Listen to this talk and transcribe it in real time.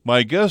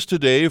My guest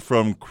today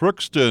from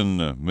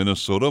Crookston,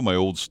 Minnesota, my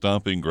old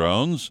stomping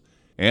grounds,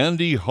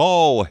 Andy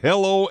Hall.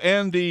 Hello,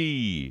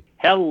 Andy.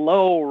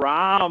 Hello,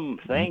 Ram.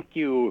 Thank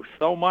you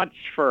so much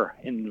for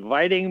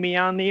inviting me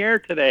on the air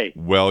today.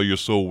 Well, you're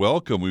so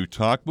welcome. We've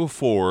talked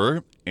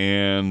before,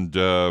 and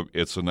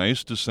it's a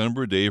nice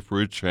December day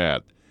for a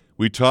chat.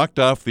 We talked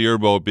off the air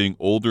about being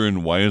older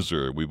and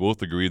wiser. We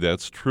both agree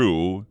that's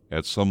true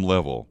at some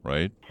level,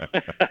 right?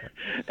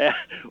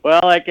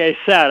 Well, like I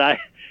said,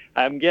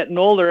 I'm getting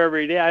older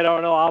every day. I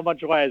don't know how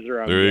much wiser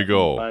I'm There you getting,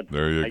 go. but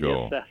There you I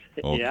go. guess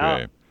that, yeah.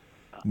 Okay.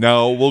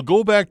 Now, we'll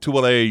go back to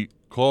what I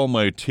call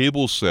my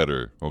table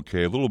setter,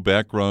 okay? A little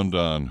background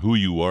on who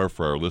you are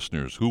for our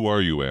listeners. Who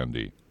are you,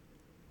 Andy?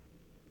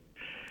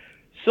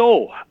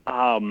 So,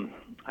 I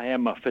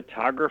am a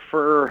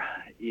photographer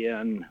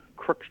in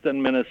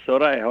Crookston,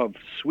 Minnesota. I have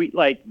Sweet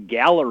Light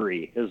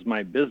Gallery is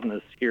my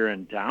business here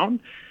in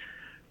town.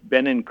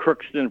 Been in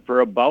Crookston for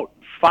about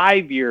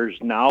 5 years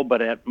now,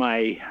 but at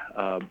my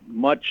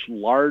much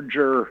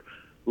larger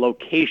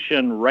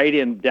location right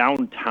in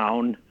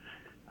downtown.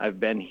 I've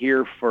been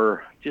here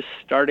for just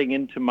starting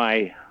into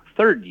my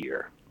third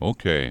year.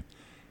 Okay.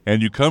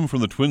 And you come from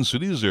the Twin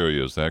Cities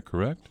area, is that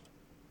correct?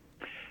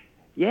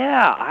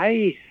 Yeah,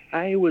 I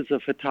was a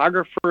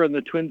photographer in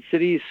the Twin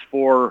Cities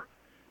for,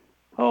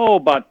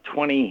 about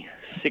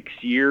 26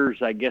 years.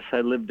 I guess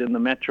I lived in the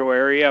metro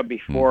area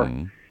before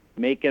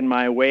making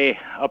my way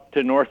up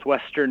to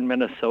northwestern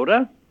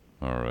Minnesota.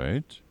 All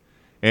right.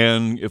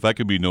 And if I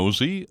could be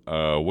nosy,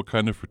 what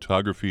kind of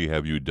photography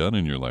have you done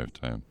in your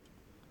lifetime?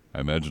 I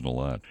imagine a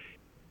lot.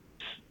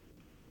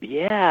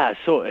 Yeah,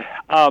 so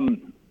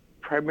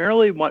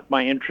primarily what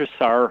my interests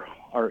are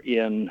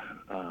in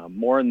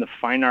more in the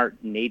fine art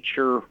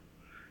nature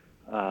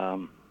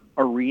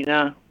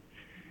arena.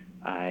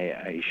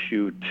 I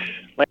shoot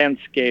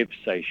landscapes,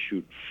 I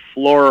shoot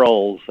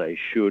florals, I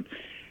shoot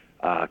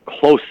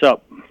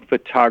close-up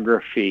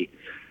photography.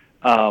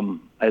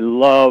 I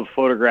love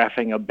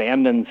photographing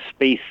abandoned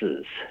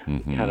spaces,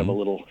 kind of a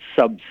little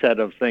subset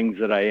of things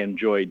that I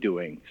enjoy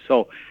doing.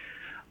 So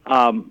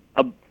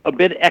a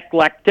bit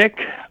eclectic.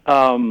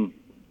 I'm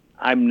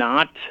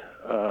not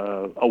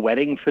a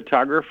wedding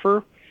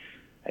photographer.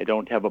 I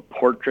don't have a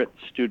portrait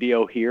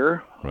studio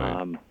here.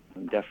 Right.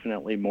 I'm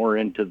definitely more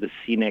into the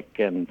scenic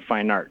and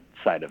fine art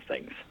side of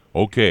things.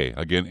 Okay.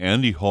 Again,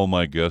 Andy Hall,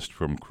 my guest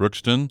from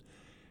Crookston.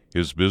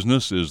 His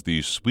business is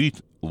the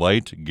Sweet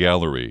Light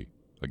Gallery.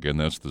 Again,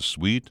 that's the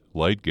Sweet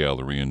Light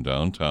Gallery in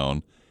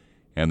downtown,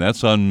 and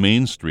that's on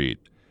Main Street.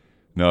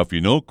 Now, if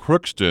you know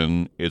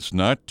Crookston, it's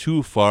not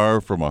too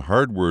far from a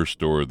hardware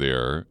store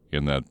there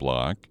in that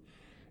block,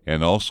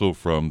 and also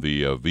from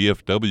the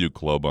VFW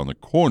club on the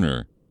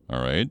corner,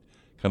 all right,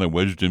 kind of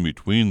wedged in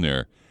between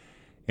there.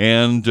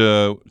 And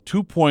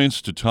 2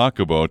 points to talk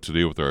about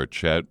today with our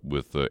chat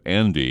with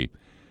Andy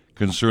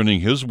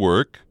concerning his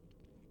work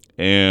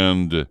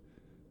and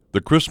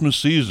the Christmas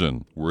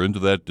season. We're into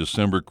that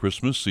December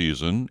Christmas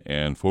season,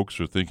 and folks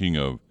are thinking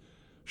of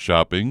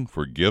shopping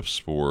for gifts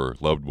for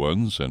loved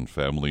ones and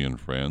family and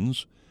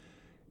friends.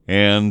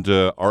 And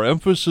our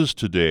emphasis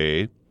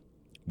today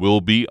will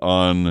be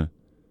on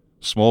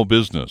small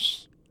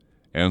business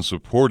and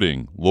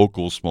supporting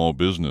local small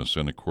business.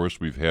 And, of course,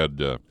 we've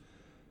had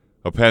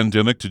a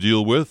pandemic to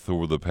deal with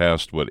over the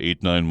past,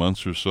 8-9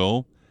 months or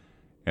so,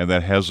 and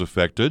that has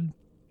affected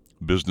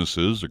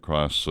businesses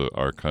across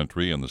our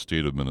country and the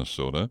state of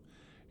Minnesota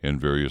in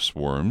various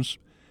forms.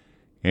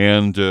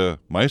 And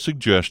my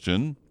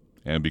suggestion,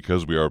 and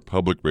because we are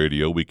public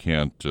radio, we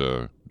can't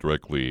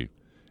directly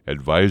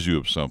advise you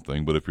of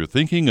something, but if you're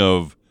thinking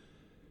of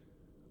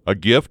a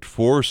gift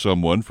for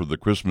someone for the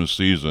Christmas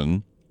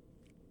season,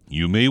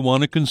 you may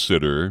want to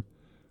consider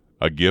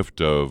a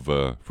gift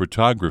of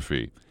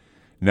photography.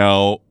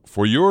 Now,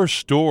 for your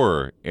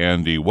store,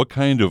 Andy, what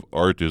kind of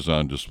art is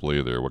on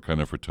display there? What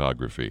kind of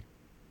photography?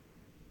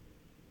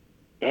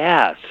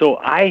 Yeah, so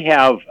I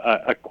have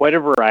quite a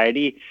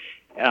variety,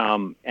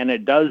 and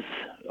it does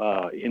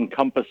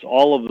encompass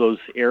all of those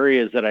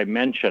areas that I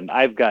mentioned.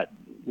 I've got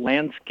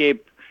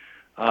landscape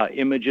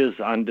images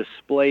on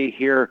display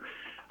here.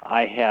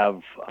 I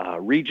have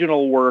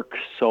regional work,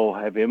 so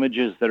I have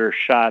images that are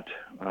shot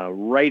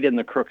right in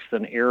the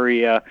Crookston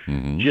area,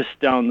 just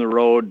down the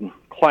road,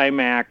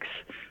 Climax,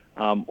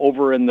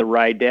 over in the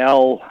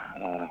Rydell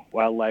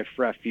Wildlife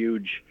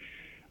Refuge.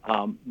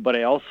 But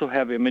I also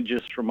have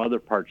images from other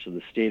parts of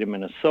the state of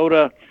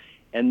Minnesota,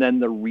 and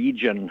then the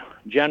region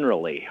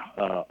generally,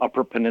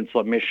 Upper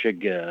Peninsula,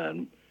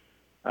 Michigan,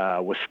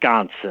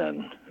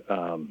 Wisconsin.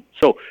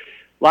 So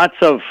lots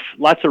of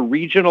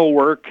regional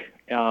work,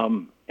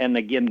 and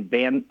again,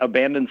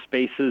 abandoned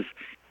spaces.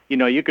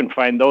 You can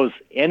find those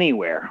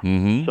anywhere.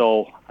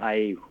 So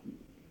I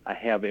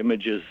have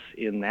images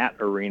in that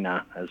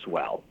arena as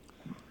well.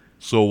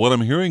 So what I'm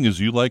hearing is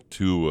you like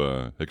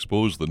to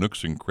expose the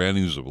nooks and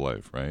crannies of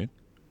life, right?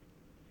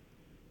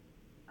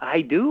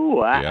 I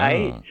do.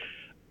 Yeah.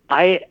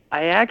 I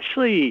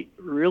actually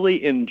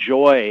really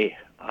enjoy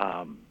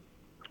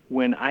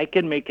when I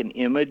can make an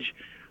image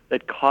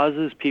that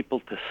causes people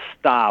to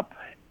stop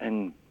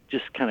and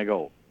just kind of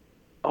go,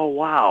 oh,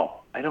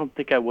 wow, I don't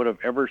think I would have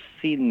ever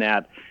seen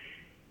that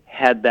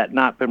had that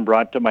not been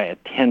brought to my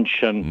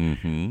attention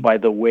Mm-hmm. by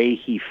the way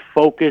he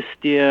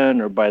focused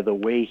in or by the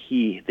way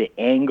the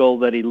angle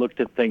that he looked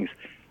at things.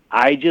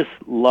 I just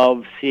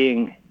love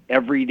seeing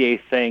everyday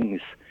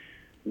things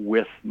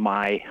with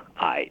my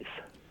eyes.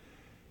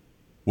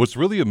 What's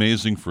really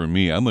amazing for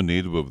me, I'm a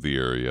native of the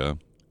area,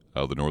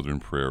 the northern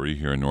prairie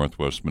here in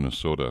northwest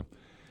Minnesota,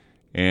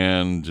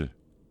 and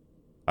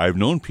I've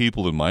known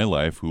people in my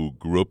life who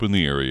grew up in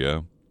the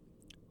area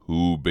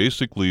who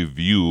basically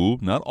view,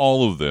 not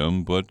all of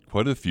them, but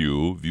quite a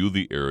few, view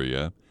the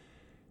area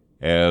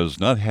as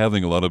not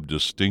having a lot of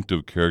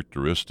distinctive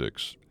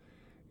characteristics.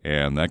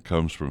 And that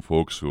comes from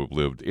folks who have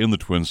lived in the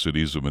Twin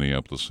Cities of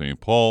Minneapolis,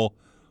 St. Paul,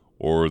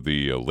 or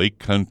the Lake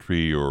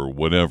Country, or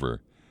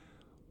whatever.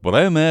 But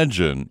I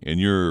imagine in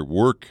your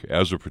work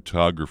as a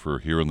photographer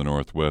here in the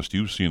Northwest,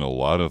 you've seen a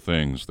lot of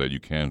things that you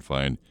can't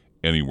find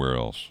anywhere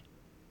else.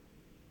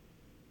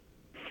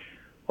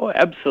 Oh,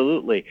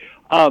 absolutely.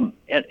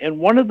 And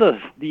one of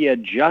the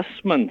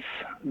adjustments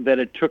that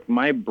it took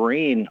my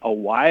brain a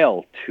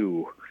while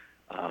to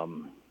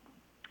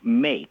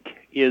make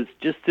is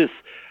just this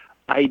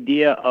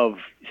idea of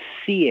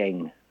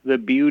seeing the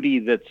beauty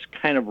that's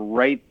kind of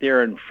right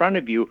there in front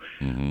of you,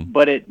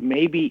 but it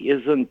maybe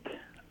isn't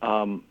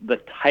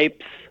the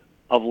types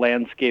of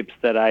landscapes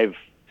that I've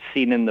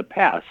seen in the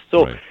past.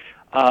 So,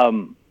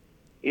 Right.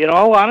 in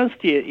all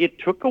honesty, it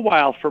took a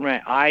while for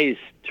my eyes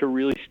to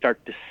really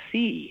start to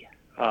see,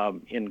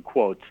 in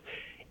quotes.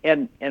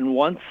 And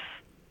once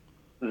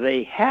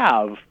they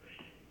have,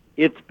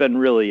 it's been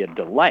really a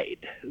delight.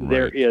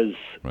 There Right. is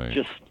Right.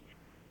 just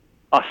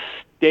a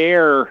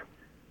stare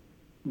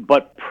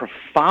but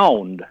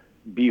profound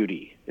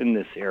beauty in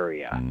this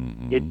area.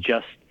 Mm-hmm. It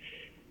just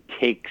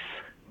takes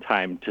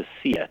time to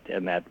see it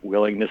and that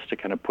willingness to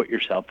kind of put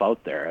yourself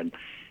out there.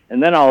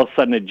 And then all of a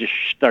sudden it just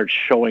starts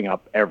showing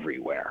up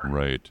everywhere.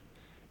 Right.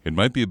 It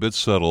might be a bit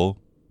subtle,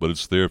 but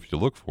it's there if you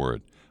look for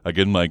it.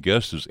 Again, my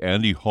guest is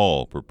Andy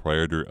Hall,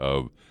 proprietor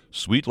of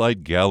Sweet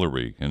Light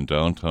Gallery in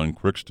downtown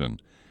Crookston.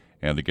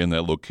 And again,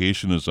 that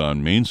location is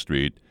on Main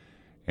Street,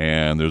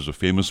 and there's a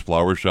famous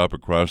flower shop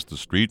across the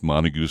street,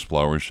 Montague's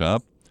Flower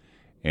Shop.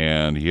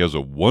 And he has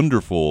a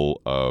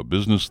wonderful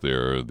business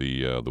there.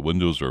 The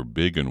windows are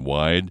big and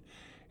wide,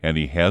 and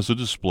he has a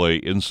display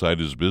inside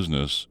his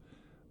business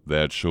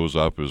that shows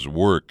off his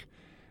work.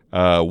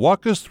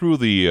 Walk us through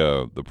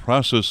the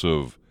process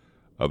of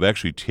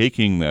actually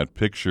taking that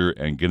picture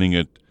and getting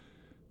it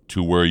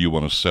to where you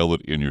want to sell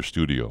it in your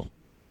studio.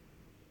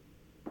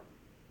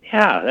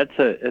 Yeah,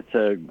 that's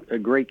a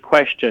great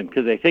question,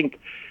 because I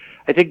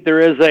think there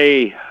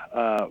is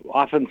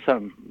often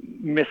some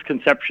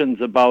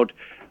misconceptions about,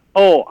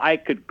 oh, I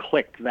could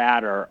click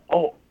that, or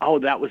oh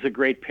that was a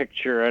great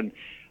picture. And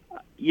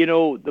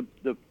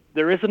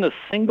there isn't a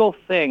single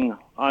thing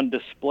on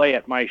display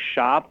at my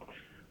shop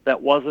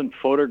that wasn't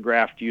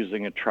photographed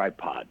using a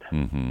tripod.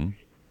 Mm-hmm.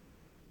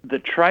 The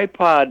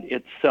tripod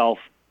itself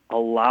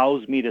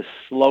allows me to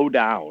slow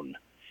down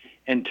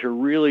and to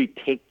really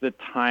take the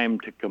time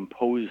to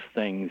compose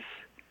things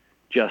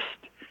just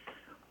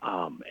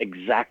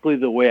exactly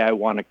the way I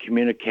want to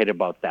communicate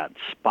about that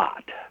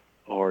spot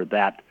or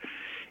that.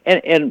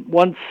 And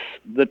once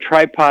the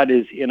tripod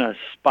is in a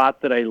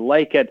spot that I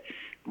like it,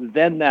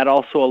 then that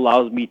also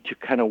allows me to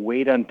kind of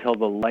wait until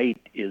the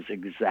light is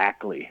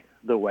exactly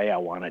the way I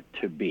want it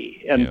to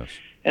be. And Yes.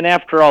 and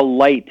after all,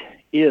 light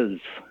is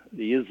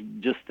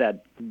just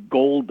that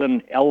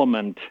golden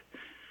element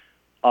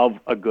of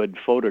a good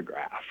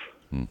photograph.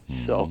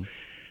 Mm-hmm. So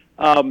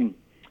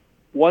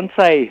once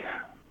I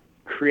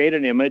create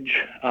an image,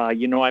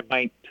 I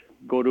might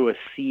go to a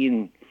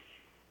scene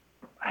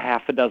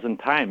half a dozen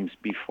times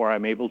before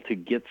I'm able to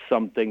get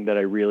something that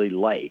I really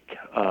like.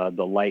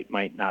 The light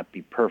might not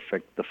be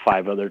perfect the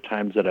 5 other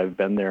times that I've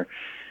been there,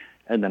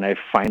 and then I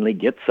finally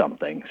get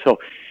something. So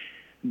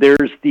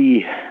there's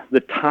the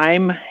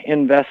time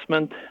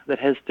investment that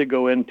has to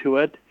go into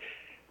it.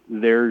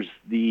 There's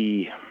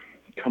the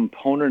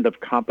component of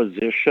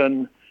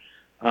composition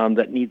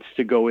that needs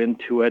to go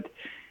into it,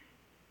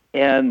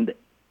 and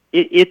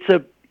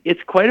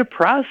it's quite a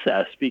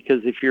process,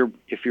 because if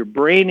your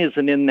brain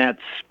isn't in that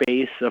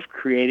space of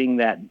creating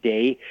that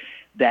day,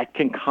 that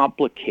can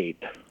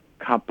complicate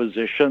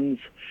compositions,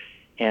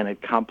 and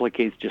it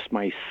complicates just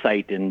my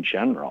sight in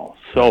general.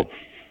 So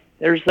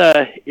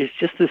it's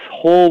just this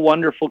whole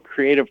wonderful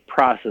creative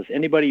process.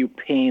 Anybody who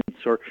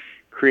paints or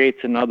creates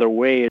in other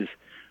ways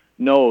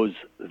knows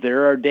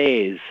there are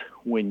days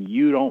when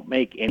you don't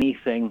make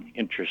anything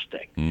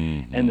interesting.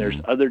 Mm-hmm. And there's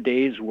other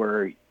days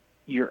where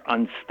you're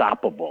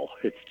unstoppable.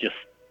 It's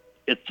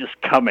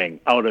just coming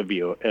out of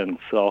you. And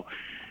so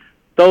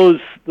those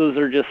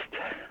are just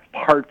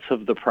parts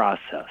of the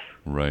process.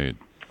 Right.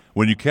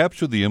 When you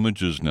capture the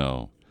images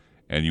now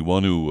and you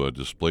want to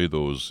display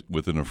those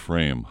within a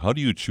frame, how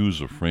do you choose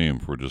a frame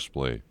for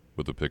display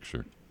with a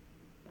picture?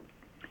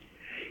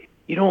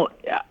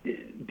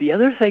 The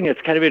other thing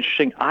that's kind of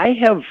interesting, I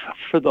have,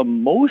 for the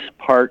most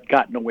part,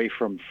 gotten away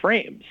from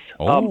frames.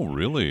 Oh,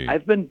 really?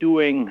 I've been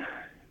doing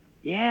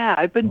Yeah,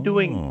 I've been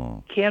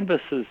doing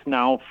canvases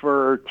now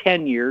for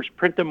 10 years,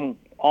 print them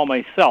all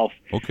myself.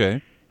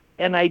 Okay.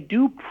 And I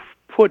do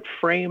put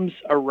frames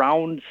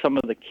around some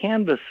of the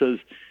canvases,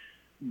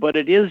 but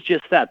it is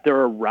just that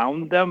they're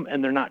around them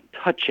and they're not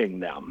touching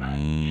them.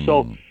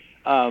 So,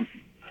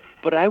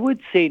 but I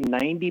would say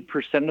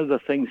 90% of the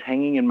things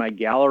hanging in my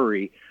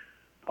gallery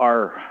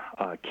are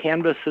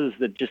canvases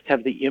that just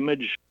have the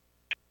image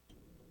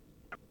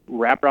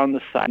wrapped around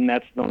the side, and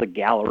that's the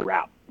gallery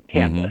wrap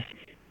canvas.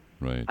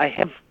 Right. I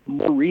have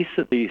more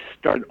recently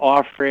started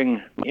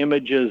offering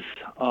images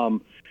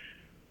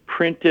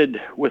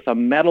printed with a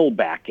metal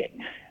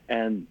backing,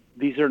 and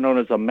these are known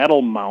as a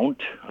metal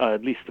mount,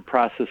 at least the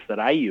process that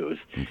I use.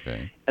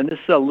 Okay. And this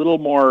is a little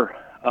more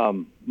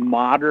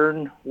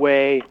modern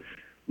way,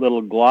 a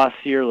little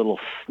glossier, a little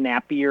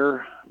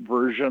snappier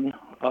version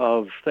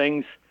of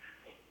things.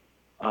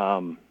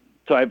 So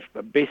I've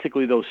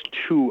basically those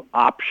two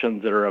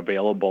options that are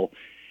available.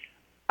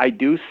 I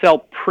do sell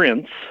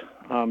prints,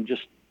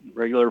 just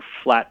regular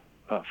flat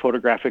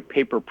photographic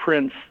paper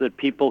prints that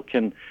people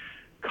can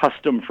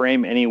custom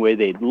frame any way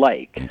they'd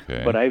like.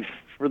 Okay. But I've,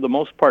 for the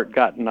most part,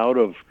 gotten out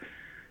of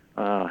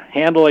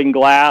handling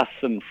glass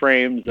and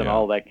frames and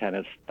all that kind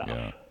of stuff.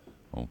 Yeah.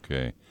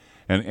 Okay.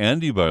 And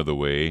Andy, by the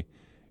way,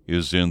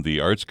 is in the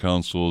Arts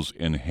Council's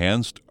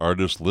Enhanced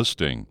Artist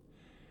Listing.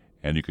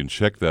 And you can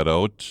check that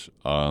out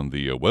on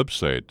the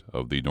website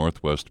of the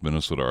Northwest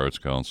Minnesota Arts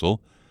Council,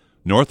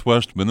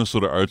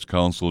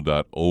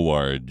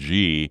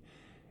 northwestminnesotaartscouncil.org.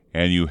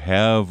 And you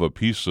have a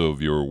piece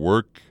of your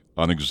work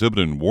on exhibit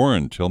in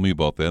Warren. Tell me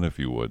about that, if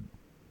you would.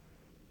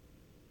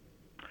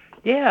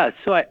 Yeah,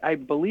 so I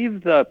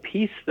believe the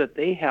piece that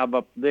they have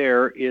up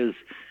there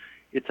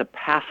it's a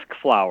pasque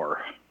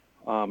flower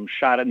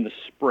shot in the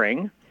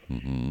spring.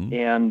 Mm-hmm.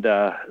 And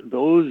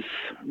those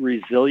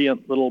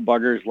resilient little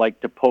buggers like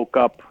to poke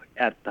up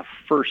at the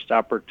first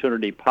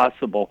opportunity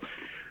possible.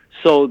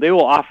 So they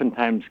will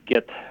oftentimes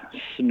get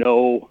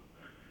snow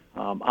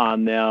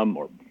on them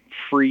or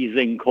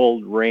freezing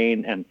cold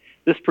rain. And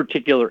this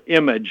particular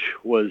image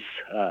was,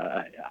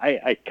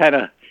 I kind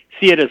of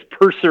see it as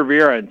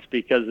perseverance,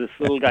 because this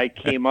little guy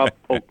came up,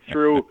 poked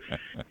through,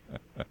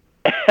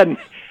 and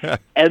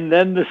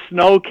then the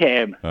snow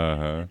came.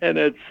 Uh-huh. And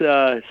it's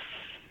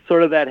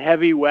sort of that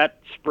heavy,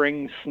 wet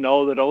spring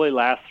snow that only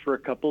lasts for a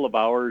couple of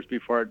hours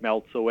before it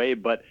melts away.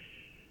 But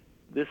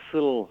this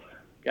little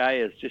guy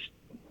is just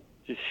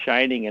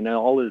shining in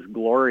all his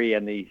glory,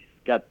 and he's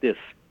got this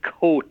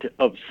coat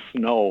of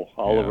snow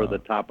all over the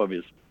top of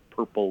his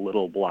purple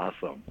little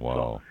blossom. Wow.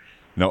 So.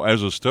 Now,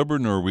 as a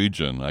stubborn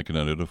Norwegian, I can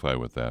identify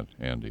with that,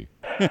 Andy.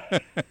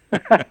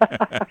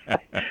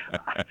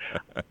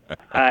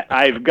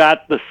 I've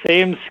got the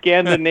same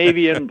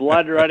Scandinavian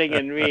blood running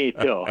in me,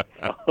 too.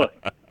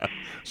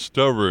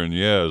 Stubborn,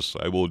 yes.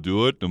 I will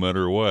do it no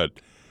matter what.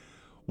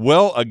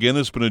 Well, again,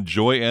 it's been a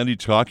joy, Andy,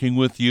 talking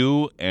with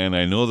you, and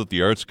I know that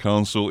the Arts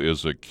Council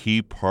is a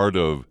key part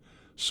of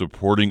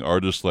supporting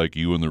artists like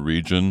you in the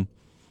region.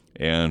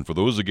 And for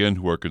those, again,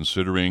 who are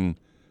considering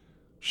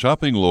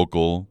shopping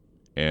local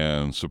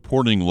and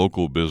supporting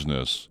local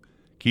business,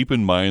 keep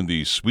in mind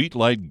the Sweet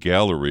Light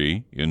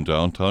Gallery in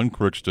downtown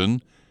Crookston.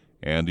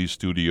 Andy's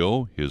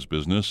studio, his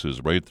business,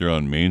 is right there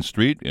on Main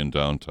Street in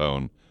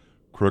downtown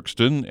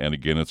Crookston. And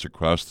again, it's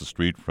across the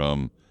street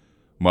from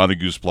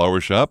Montague's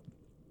Flower Shop,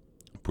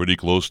 pretty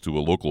close to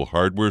a local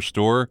hardware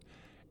store,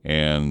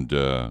 and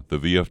the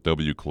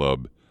VFW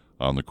Club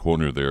on the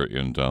corner there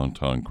in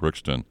downtown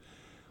Crookston.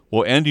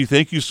 Well, Andy,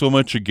 thank you so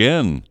much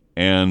again,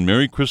 and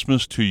Merry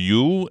Christmas to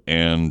you,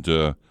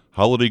 and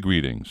holiday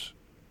greetings.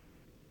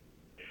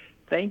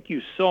 Thank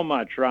you so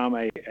much, Ram.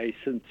 I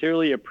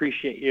sincerely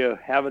appreciate you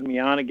having me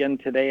on again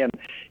today. And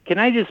can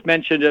I just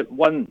mention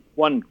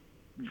one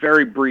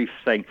very brief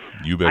thing?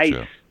 You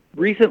betcha. I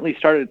recently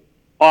started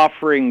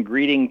offering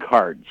greeting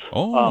cards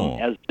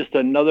as just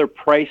another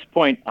price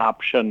point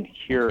option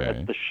here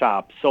at the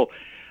shop. So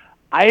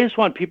I just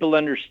want people to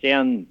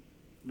understand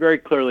very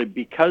clearly,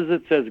 because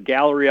it says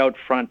gallery out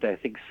front, I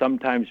think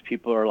sometimes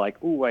people are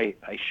like, ooh, I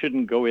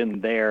shouldn't go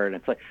in there. And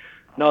it's like,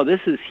 no,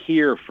 this is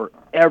here for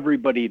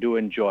everybody to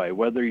enjoy,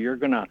 whether you're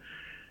going to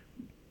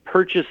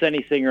purchase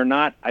anything or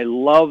not. I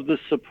love the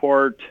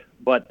support,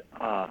 but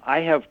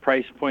I have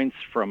price points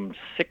from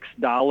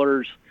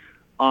 $6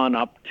 on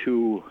up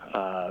to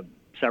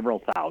several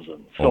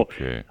thousand. So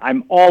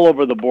I'm all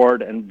over the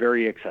board and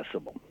very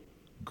accessible.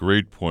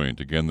 Great point.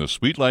 Again, the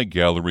Sweet Light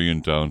Gallery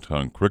in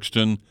downtown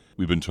Crookston.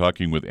 We've been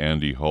talking with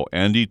Andy Hall.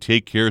 Andy,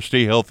 take care.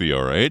 Stay healthy,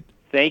 all right?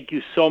 Thank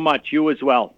you so much. You as well.